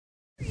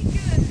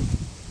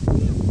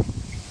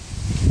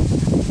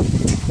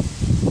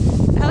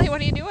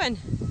you doing?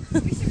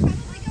 We should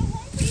probably go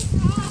home pretty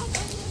soon.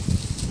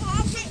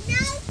 Okay,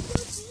 now.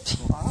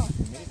 Wow,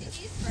 you made it.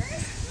 These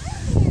first.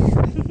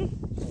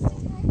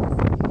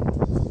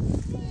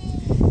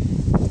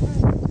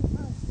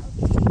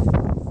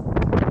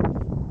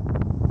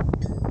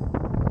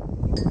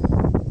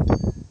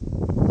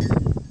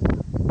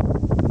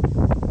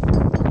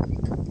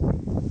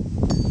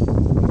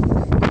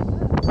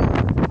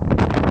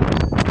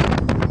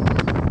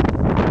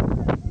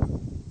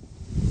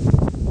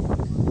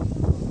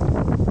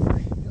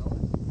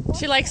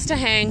 She likes to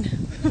hang. Can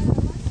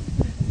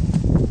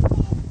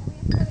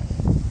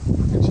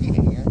she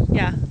hang it?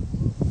 Yeah.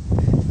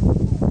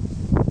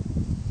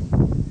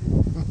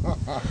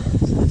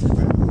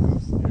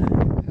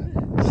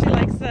 She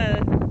likes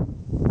the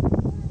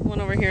one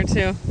over here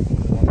too.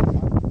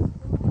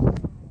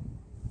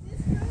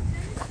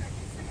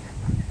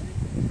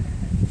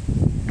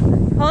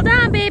 Hold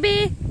on,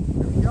 baby.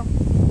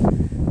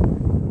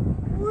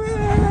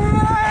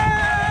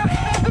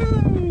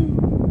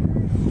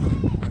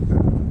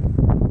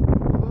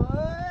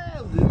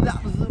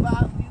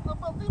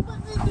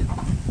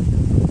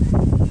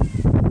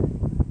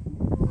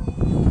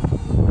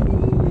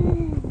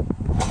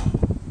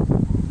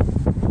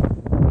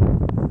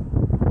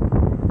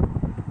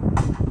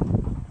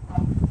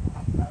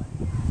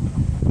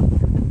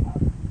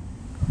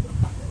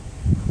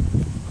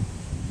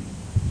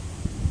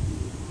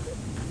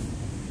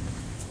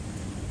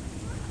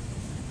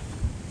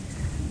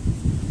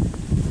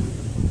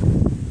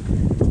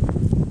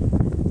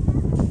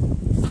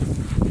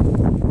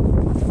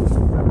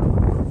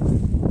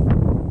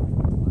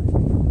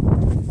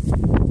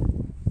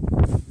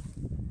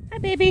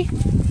 Baby.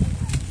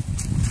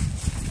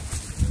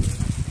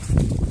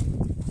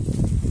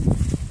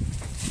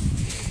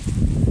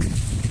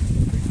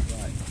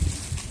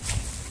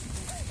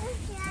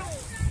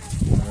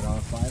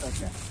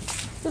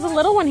 There's a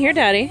little one here,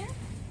 Daddy.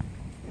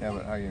 Yeah,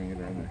 but how are you going to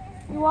get her in there?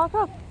 You walk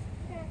up.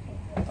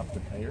 Up the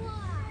tire?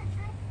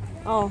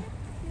 Oh.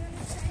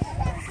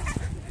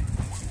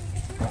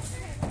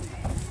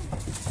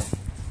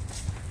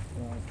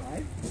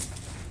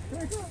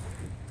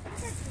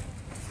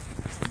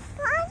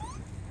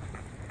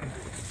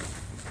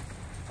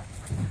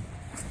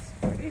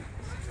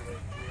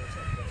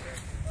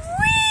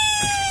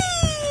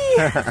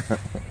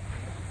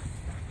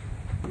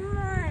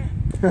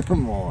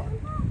 More.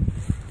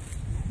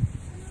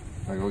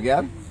 Wanna go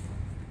again?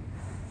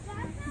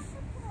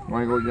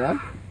 Wanna go again?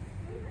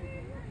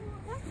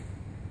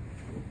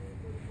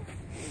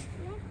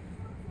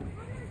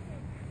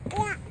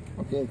 Yeah.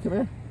 Okay, come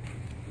here.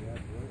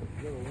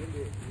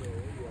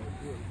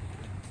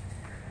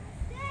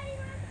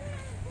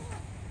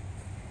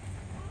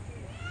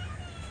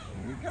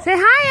 Say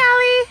hi,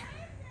 Ellie.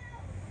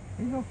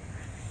 Here you go.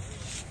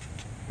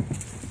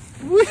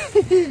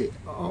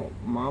 Oh,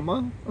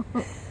 Mama?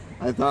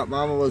 I thought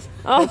Mama was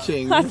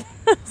catching.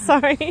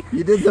 Sorry.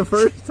 You did the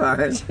first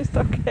time. She's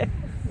okay.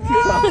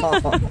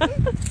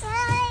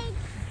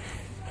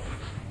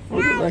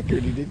 For the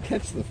record, you did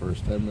catch the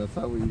first time. That's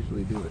how we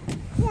usually do it.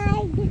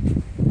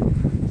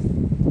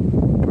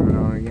 Put it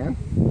on again.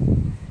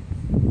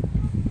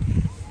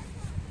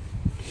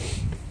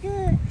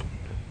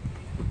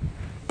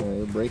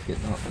 Okay, break it.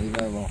 No, leave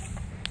that alone.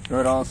 Throw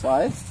it on the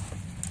slide?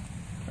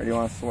 Or do you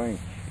want to swing?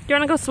 Do you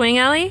want to go swing,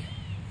 Ellie?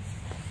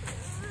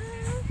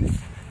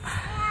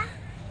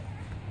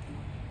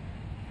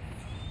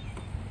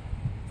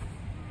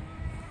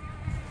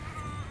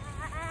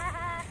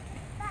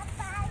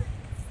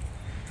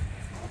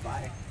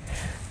 Bye.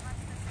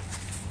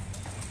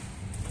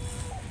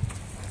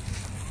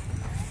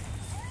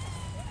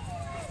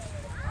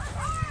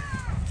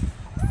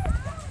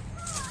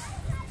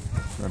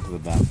 Run to the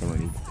bathroom or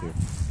needs to.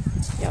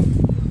 Yep.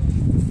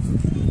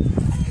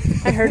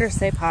 I heard her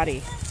say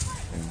potty.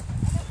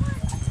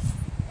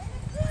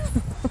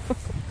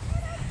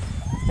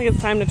 I think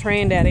it's time to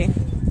train, Daddy.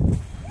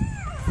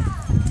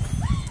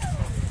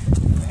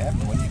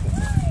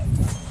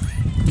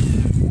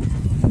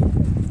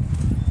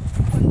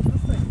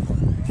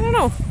 I don't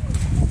know.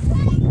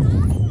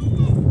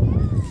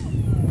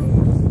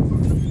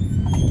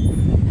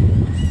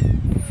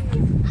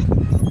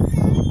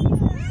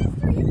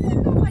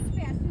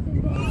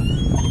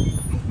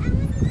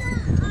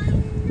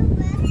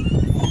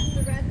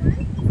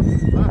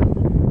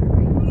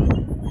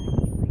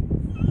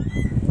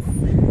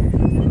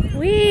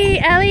 Wee,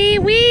 Ellie,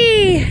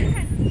 wee!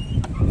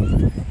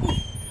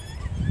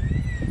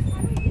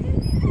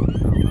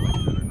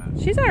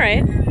 She's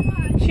alright.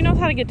 She knows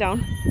how to get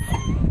down.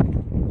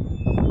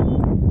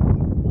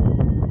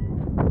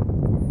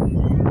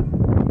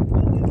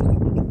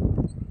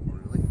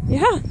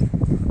 Yeah.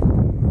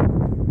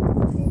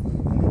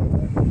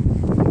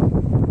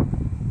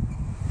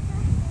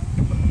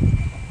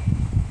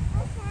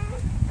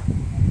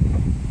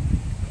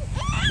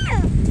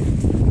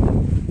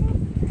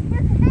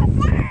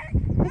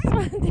 This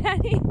one,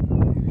 Daddy.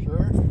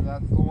 Sure?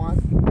 That's the one?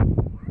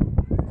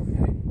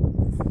 Okay.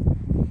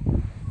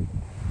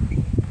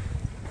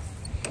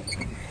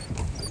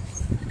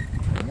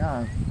 Hang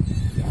on.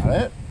 Got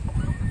it?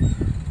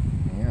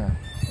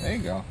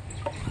 you go.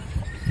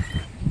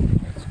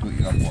 Let's scoot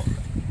you up a little bit.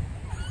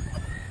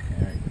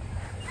 There you go.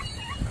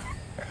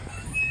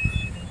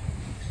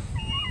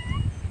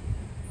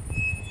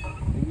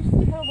 They used to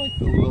have like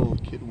the little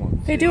kid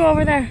ones. They do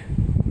over there.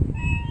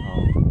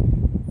 Oh.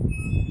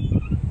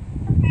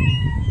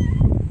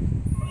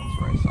 That's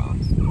where I saw them.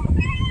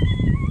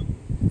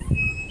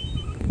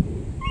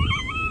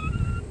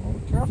 Oh,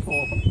 careful.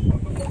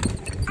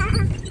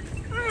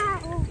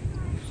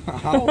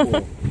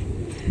 Ow.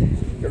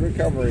 Good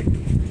recovery.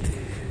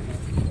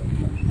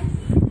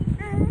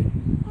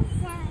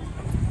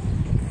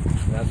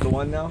 That's the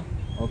one now?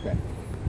 Okay.